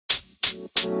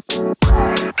Hey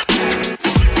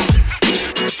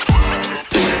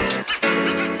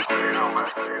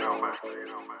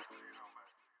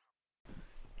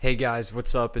guys,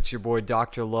 what's up? It's your boy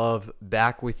Dr. Love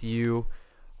back with you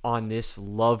on this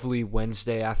lovely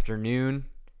Wednesday afternoon.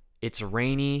 It's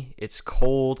rainy, it's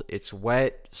cold, it's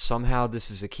wet. Somehow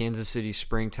this is a Kansas City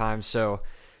springtime, so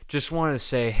just wanted to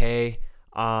say hey.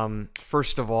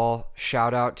 First of all,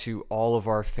 shout out to all of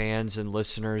our fans and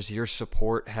listeners. Your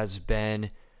support has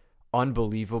been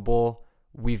unbelievable.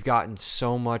 We've gotten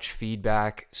so much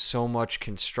feedback, so much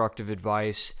constructive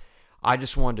advice. I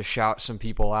just wanted to shout some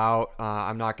people out.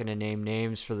 I'm not going to name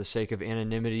names for the sake of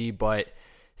anonymity, but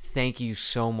thank you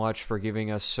so much for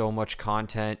giving us so much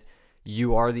content.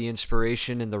 You are the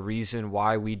inspiration and the reason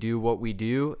why we do what we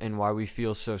do and why we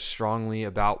feel so strongly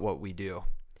about what we do.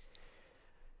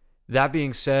 That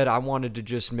being said, I wanted to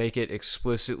just make it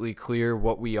explicitly clear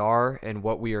what we are and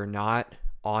what we are not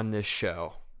on this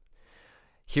show.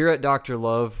 Here at Dr.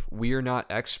 Love, we are not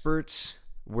experts.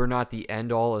 We're not the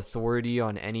end-all authority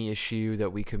on any issue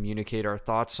that we communicate our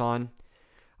thoughts on.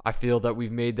 I feel that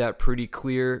we've made that pretty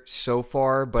clear so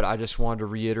far, but I just wanted to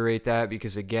reiterate that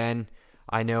because, again,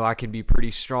 I know I can be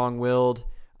pretty strong-willed,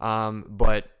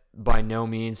 but by no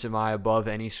means am I above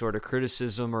any sort of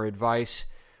criticism or advice.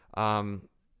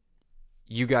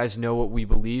 You guys know what we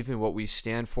believe and what we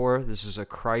stand for. This is a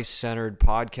Christ-centered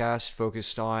podcast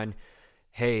focused on,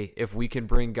 hey, if we can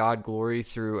bring God glory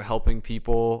through helping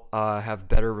people have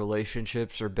better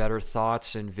relationships or better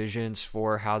thoughts and visions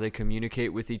for how they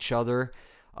communicate with each other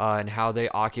and how they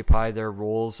occupy their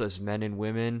roles as men and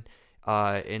women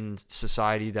in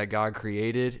society that God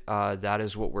created, that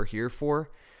is what we're here for.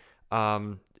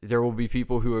 There will be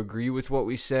people who agree with what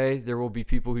we say. There will be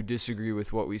people who disagree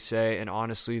with what we say. And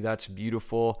honestly, that's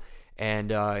beautiful.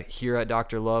 And here at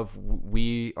Dr. Love,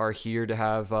 we are here to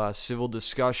have civil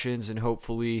discussions and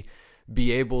hopefully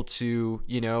be able to,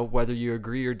 whether you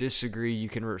agree or disagree, you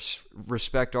can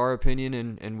respect our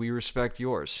opinion and we respect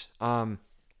yours.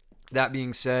 That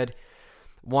being said,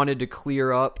 wanted to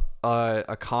clear up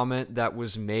a comment that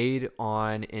was made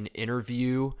on an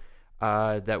interview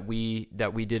that we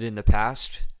did in the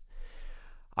past.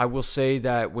 I will say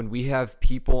that when we have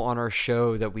people on our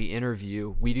show that we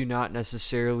interview, we do not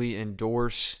necessarily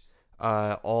endorse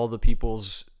all the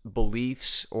people's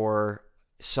beliefs, or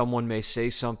someone may say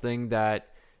something that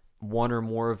one or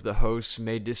more of the hosts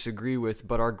may disagree with,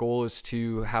 but our goal is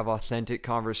to have authentic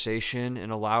conversation and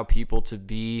allow people to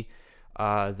be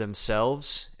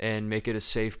themselves and make it a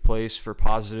safe place for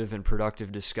positive and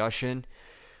productive discussion.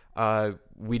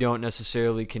 We don't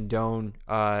necessarily condone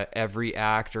every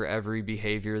act or every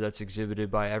behavior that's exhibited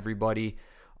by everybody.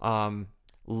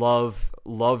 Loved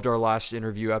our last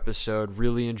interview episode.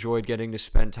 Really enjoyed getting to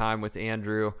spend time with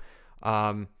Andrew.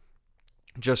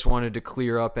 Just wanted to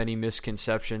clear up any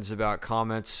misconceptions about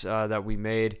comments that we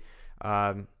made.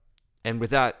 And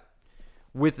with that,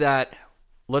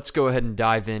 let's go ahead and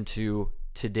dive into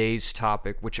today's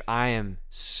topic, which I am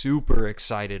super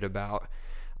excited about.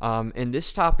 And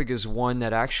this topic is one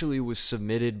that actually was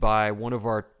submitted by one of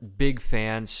our big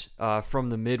fans from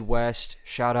the Midwest.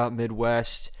 Shout out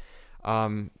Midwest,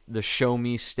 the Show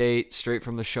Me State, straight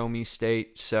from the Show Me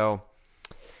State. So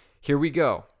here we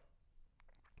go.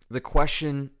 The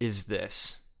question is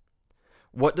this: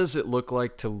 what does it look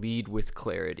like to lead with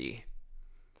clarity?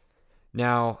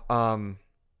 Now,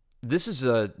 this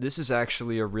is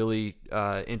actually a really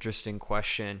interesting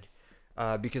question.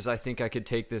 Because I think I could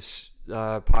take this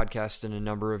podcast in a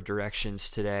number of directions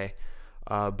today.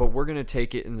 But we're going to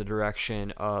take it in the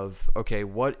direction of, okay,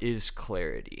 what is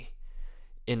clarity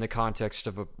in the context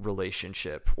of a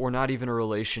relationship? Or not even a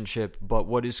relationship, but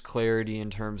what is clarity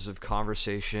in terms of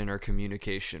conversation or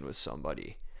communication with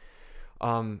somebody?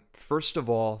 First of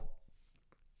all,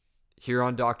 here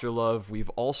on Dr. Love, we've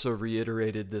also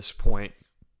reiterated this point.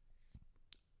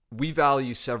 We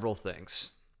value several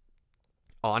things: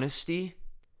 honesty,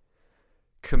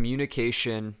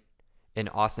 communication, and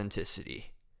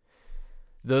authenticity.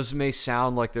 Those may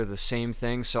sound like they're the same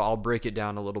thing, so I'll break it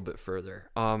down a little bit further.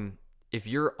 If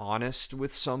you're honest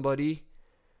with somebody,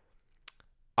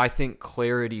 I think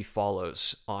clarity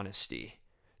follows honesty.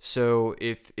 So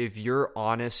if you're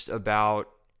honest about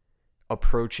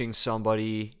approaching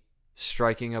somebody,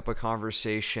 striking up a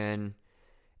conversation,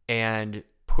 and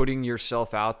putting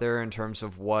yourself out there in terms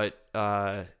of what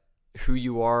who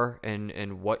you are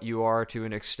and what you are to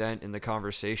an extent in the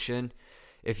conversation,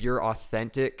 if you're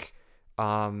authentic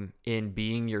in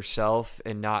being yourself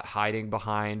and not hiding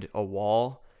behind a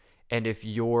wall, and if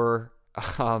you're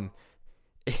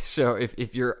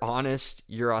if you're honest,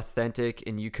 you're authentic,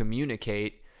 and you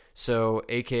communicate, So,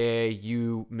 AKA,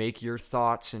 you make your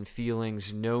thoughts and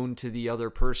feelings known to the other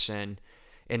person.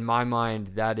 In my mind,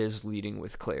 that is leading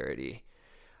with clarity.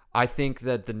 I think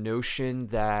that the notion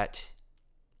that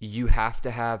you have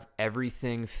to have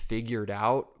everything figured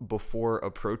out before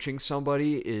approaching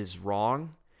somebody is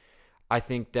wrong. I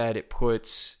think that it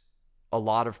puts a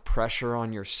lot of pressure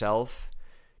on yourself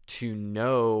to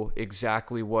know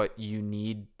exactly what you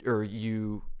need or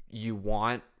you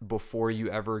want before you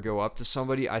ever go up to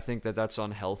somebody. I think that that's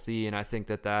unhealthy, and I think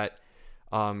that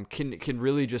can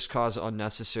really just cause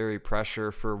unnecessary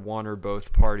pressure for one or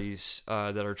both parties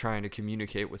that are trying to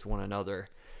communicate with one another,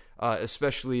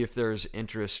 especially if there's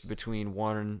interest between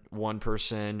one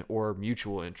person or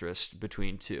mutual interest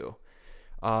between two.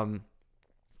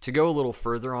 To go a little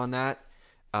further on that,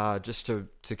 just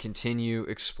to continue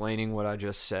explaining what I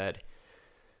just said,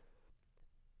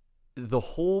 the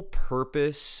whole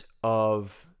purpose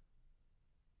of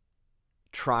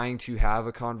trying to have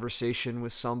a conversation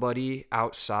with somebody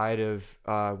outside of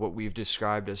what we've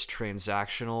described as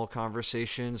transactional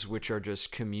conversations, which are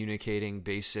just communicating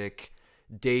basic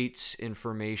dates,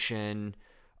 information,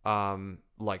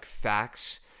 like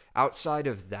facts, outside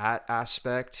of that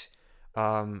aspect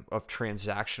of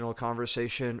transactional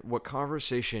conversation, what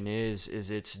conversation is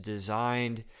it's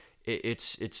designed,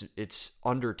 it's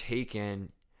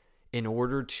undertaken in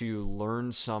order to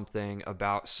learn something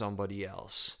about somebody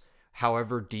else,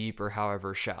 however deep or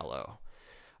however shallow.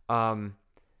 In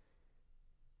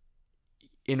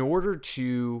order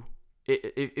to,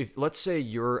 if let's say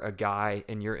you're a guy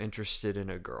and you're interested in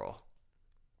a girl,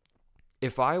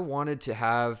 if I wanted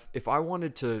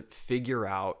to figure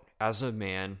out as a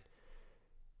man,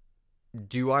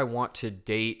 do I want to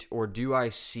date or do I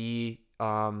see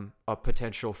a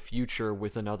potential future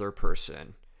with another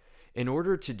person? In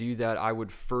order to do that, I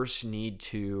would first need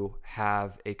to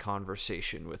have a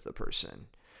conversation with the person.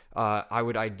 I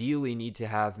would ideally need to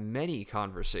have many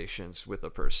conversations with a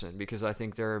person because I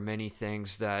think there are many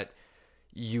things that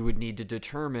you would need to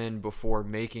determine before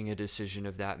making a decision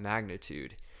of that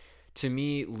magnitude. To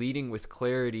me, leading with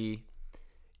clarity,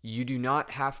 you do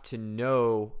not have to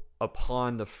know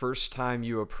upon the first time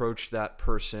you approach that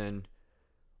person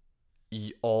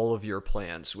all of your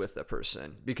plans with the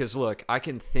person. Because look, I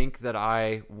can think that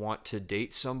I want to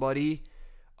date somebody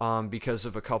because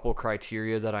of a couple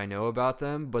criteria that I know about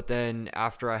them, but then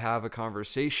after I have a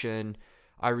conversation,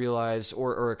 I realize,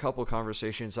 or a couple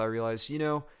conversations, I realize,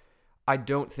 I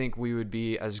don't think we would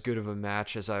be as good of a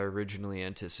match as I originally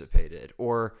anticipated,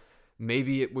 or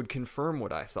maybe it would confirm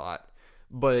what I thought.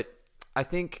 But I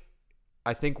think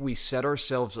we set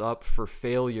ourselves up for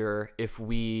failure if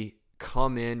we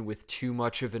come in with too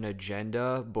much of an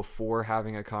agenda before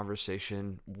having a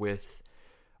conversation with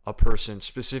a person,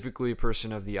 specifically a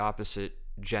person of the opposite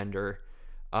gender,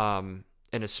 and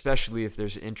especially if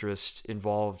there's interest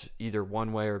involved either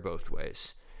one way or both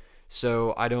ways.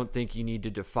 So I don't think you need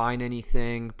to define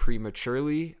anything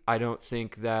prematurely. I don't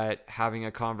think that having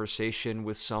a conversation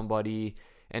with somebody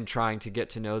and trying to get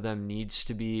to know them needs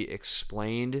to be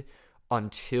explained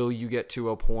until you get to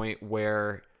a point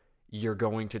where you're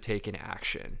going to take an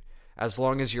action. As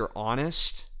long as you're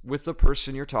honest with the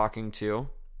person you're talking to,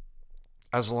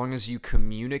 as long as you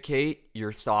communicate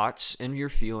your thoughts and your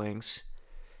feelings,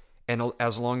 and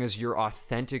as long as you're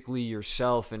authentically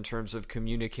yourself in terms of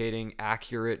communicating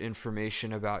accurate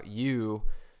information about you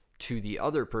to the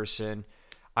other person,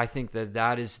 I think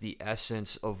that is the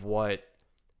essence of what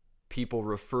people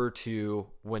refer to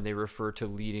when they refer to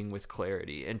leading with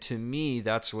clarity. And to me,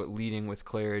 that's what leading with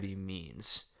clarity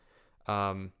means.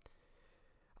 I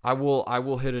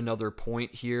will hit another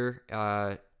point here.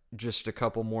 Just a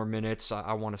couple more minutes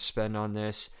I want to spend on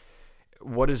this.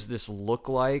 What does this look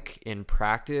like in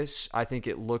practice? I think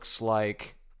it looks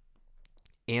like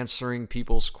answering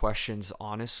people's questions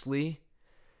honestly.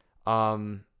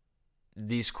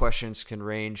 These questions can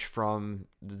range from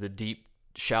the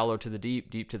shallow to the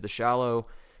deep to the shallow.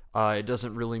 It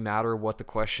doesn't really matter what the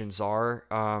questions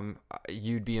are.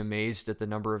 You'd be amazed at the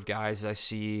number of guys I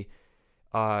see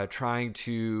trying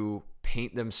to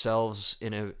paint themselves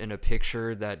in a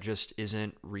picture that just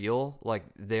isn't real. Like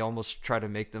they almost try to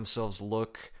make themselves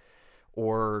look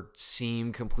or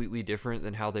seem completely different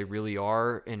than how they really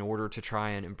are in order to try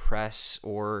and impress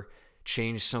or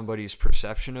change somebody's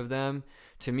perception of them.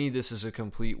 To me, this is a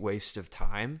complete waste of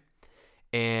time.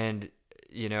 And,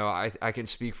 I can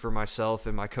speak for myself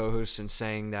and my co-hosts in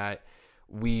saying that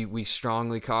we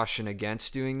strongly caution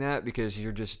against doing that, because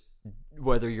you're just,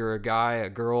 whether you're a guy, a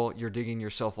girl, you're digging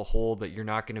yourself a hole that you're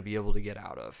not going to be able to get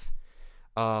out of.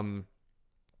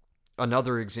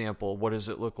 Another example, what does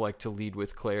it look like to lead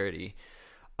with clarity?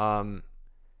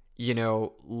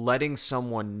 letting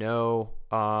someone know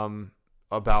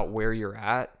about where you're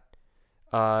at.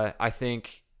 I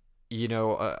think,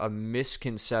 a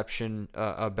misconception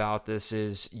about this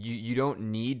is you don't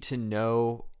need to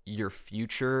know your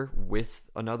future with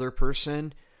another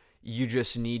person. You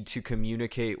just need to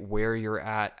communicate where you're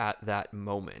at that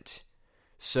moment.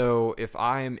 So if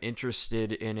I am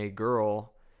interested in a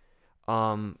girl,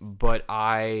 but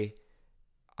I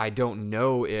don't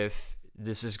know if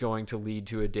this is going to lead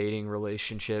to a dating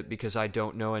relationship because I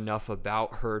don't know enough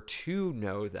about her to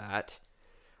know that,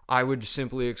 I would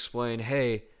simply explain,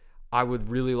 hey, I would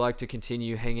really like to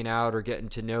continue hanging out or getting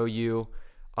to know you.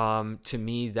 To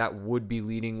me, that would be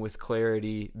leading with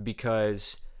clarity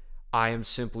because I am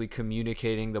simply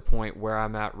communicating the point where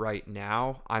I'm at right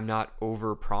now. I'm not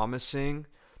over promising.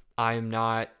 I am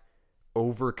not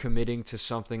over committing to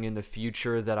something in the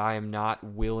future that I am not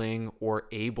willing or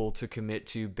able to commit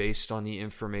to based on the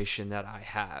information that I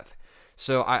have.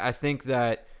 So I think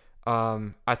that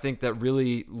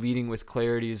really leading with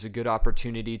clarity is a good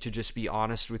opportunity to just be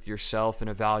honest with yourself and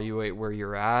evaluate where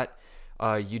you're at.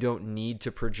 You don't need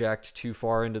to project too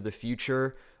far into the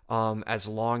future, as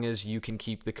long as you can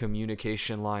keep the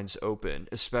communication lines open,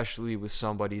 especially with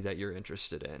somebody that you're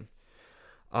interested in.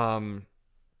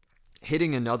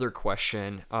 Hitting another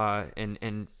question,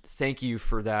 and thank you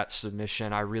for that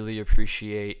submission. I really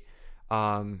appreciate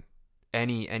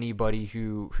anybody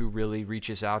who really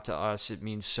reaches out to us. It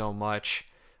means so much,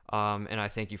 and I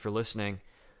thank you for listening.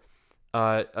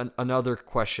 Another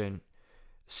question: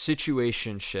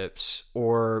 situationships,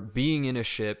 or being in a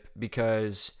ship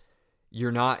because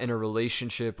you're not in a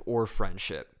relationship or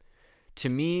friendship. To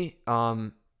me,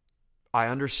 I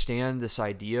understand this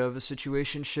idea of a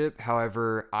situationship.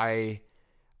 However, I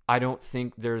don't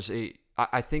think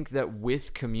I think that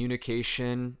with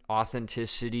communication,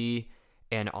 authenticity,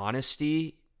 and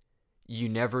honesty, you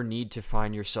never need to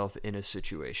find yourself in a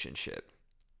situationship.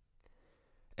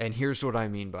 And here's what I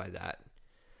mean by that.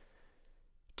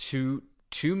 To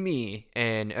me,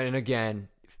 and again,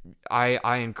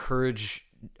 I encourage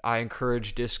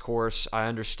discourse. I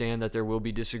understand that there will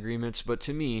be disagreements, but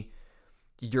to me,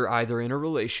 you're either in a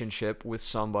relationship with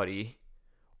somebody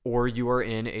or you are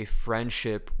in a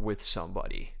friendship with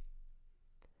somebody.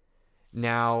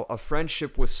 Now, a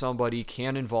friendship with somebody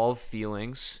can involve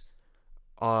feelings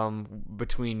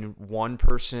between one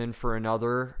person for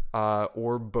another,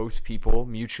 or both people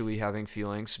mutually having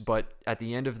feelings. But at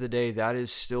the end of the day, that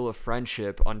is still a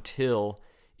friendship until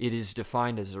it is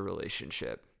defined as a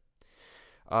relationship.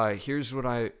 Here's what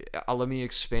let me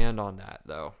expand on that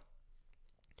though.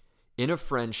 In a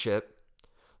friendship,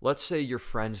 let's say you're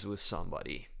friends with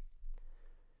somebody.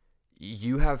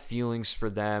 You have feelings for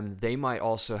them. They might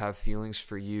also have feelings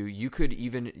for you. You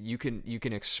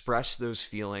can express those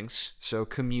feelings. So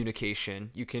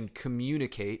communication, you can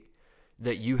communicate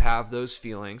that you have those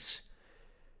feelings.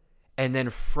 And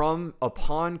then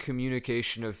upon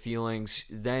communication of feelings,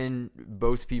 then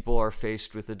both people are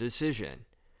faced with a decision.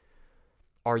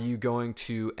 Are you going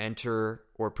to enter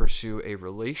or pursue a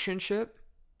relationship?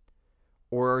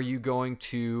 Or are you going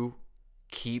to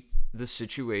keep the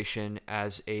situation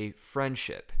as a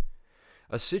friendship?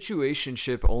 A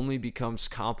situationship only becomes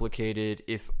complicated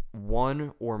if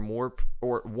one or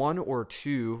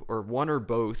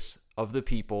both of the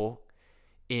people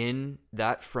in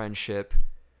that friendship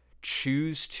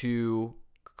choose to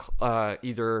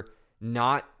either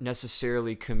not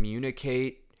necessarily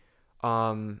communicate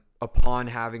upon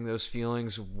having those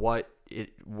feelings what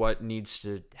needs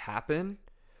to happen,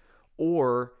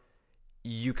 or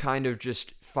you kind of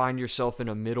just find yourself in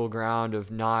a middle ground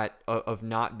of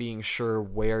not being sure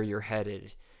where you're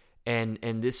headed. And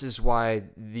this is why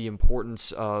the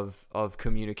importance of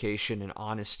communication and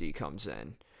honesty comes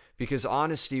in. Because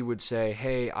honesty would say,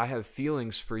 hey, I have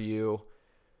feelings for you.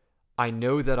 I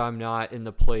know that I'm not in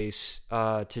the place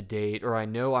to date, or I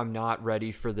know I'm not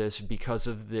ready for this because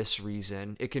of this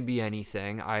reason. It can be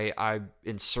anything. I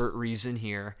insert reason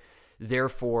here.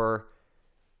 Therefore,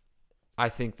 I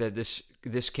think that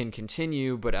this can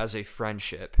continue, but as a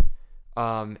friendship.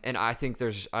 And I think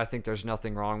there's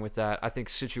nothing wrong with that. I think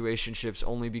situationships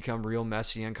only become real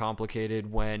messy and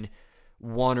complicated when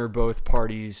one or both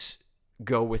parties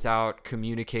go without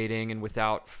communicating and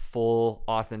without full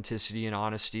authenticity and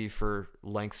honesty for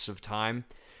lengths of time.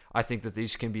 I think that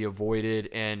these can be avoided,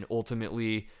 and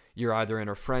ultimately you're either in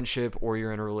a friendship or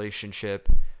you're in a relationship.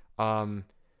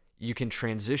 You can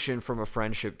transition from a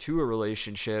friendship to a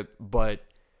relationship, but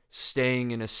staying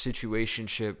in a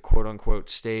situationship, quote unquote,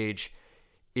 stage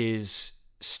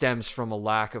stems from a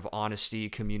lack of honesty,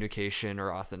 communication,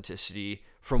 or authenticity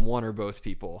from one or both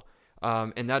people.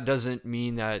 And that doesn't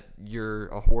mean that you're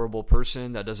a horrible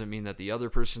person. That doesn't mean that the other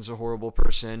person's a horrible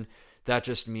person. That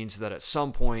just means that at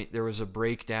some point there was a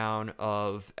breakdown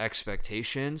of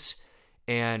expectations.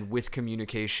 And with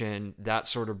communication, that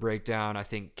sort of breakdown, I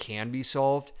think, can be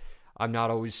solved. I'm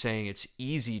not always saying it's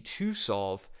easy to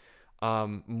solve,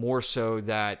 more so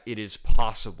that it is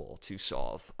possible to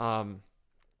solve. And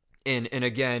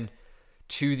again,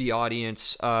 to the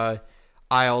audience, I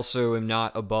also am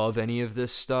not above any of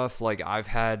this stuff. Like, I've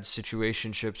had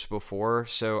situationships before,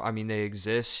 so I mean, they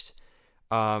exist,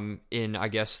 in, I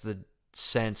guess, the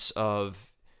sense of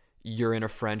you're in a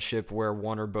friendship where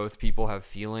one or both people have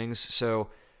feelings. So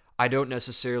I don't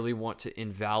necessarily want to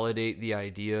invalidate the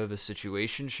idea of a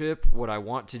situationship. What I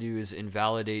want to do is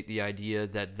invalidate the idea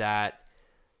that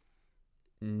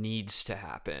needs to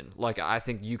happen. Like, I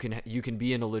think you can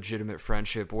be in a legitimate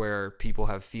friendship where people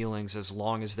have feelings as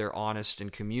long as they're honest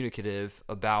and communicative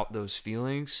about those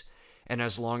feelings, and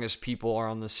as long as people are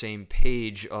on the same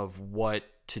page of what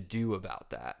to do about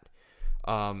that.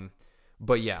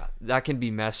 But yeah, that can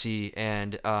be messy,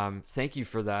 and thank you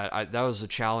for that. That was a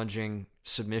challenging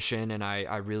submission, and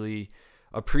I really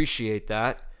appreciate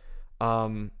that.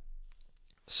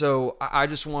 So I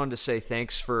just wanted to say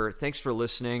thanks for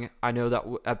listening. I know that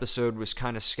episode was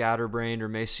kind of scatterbrained or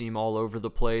may seem all over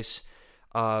the place,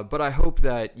 but I hope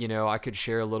that, I could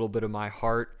share a little bit of my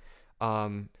heart,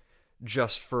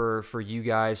 just for you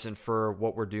guys and for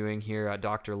what we're doing here at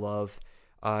Dr. Love.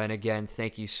 And again,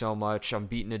 thank you so much. I'm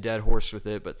beating a dead horse with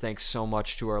it, but thanks so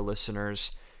much to our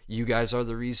listeners. You guys are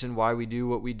the reason why we do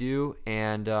what we do,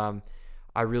 and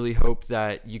I really hope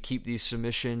that you keep these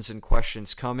submissions and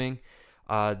questions coming.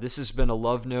 This has been a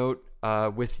Love Note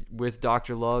with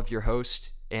Dr. Love, your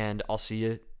host, and I'll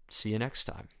see you next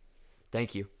time.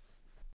 Thank you.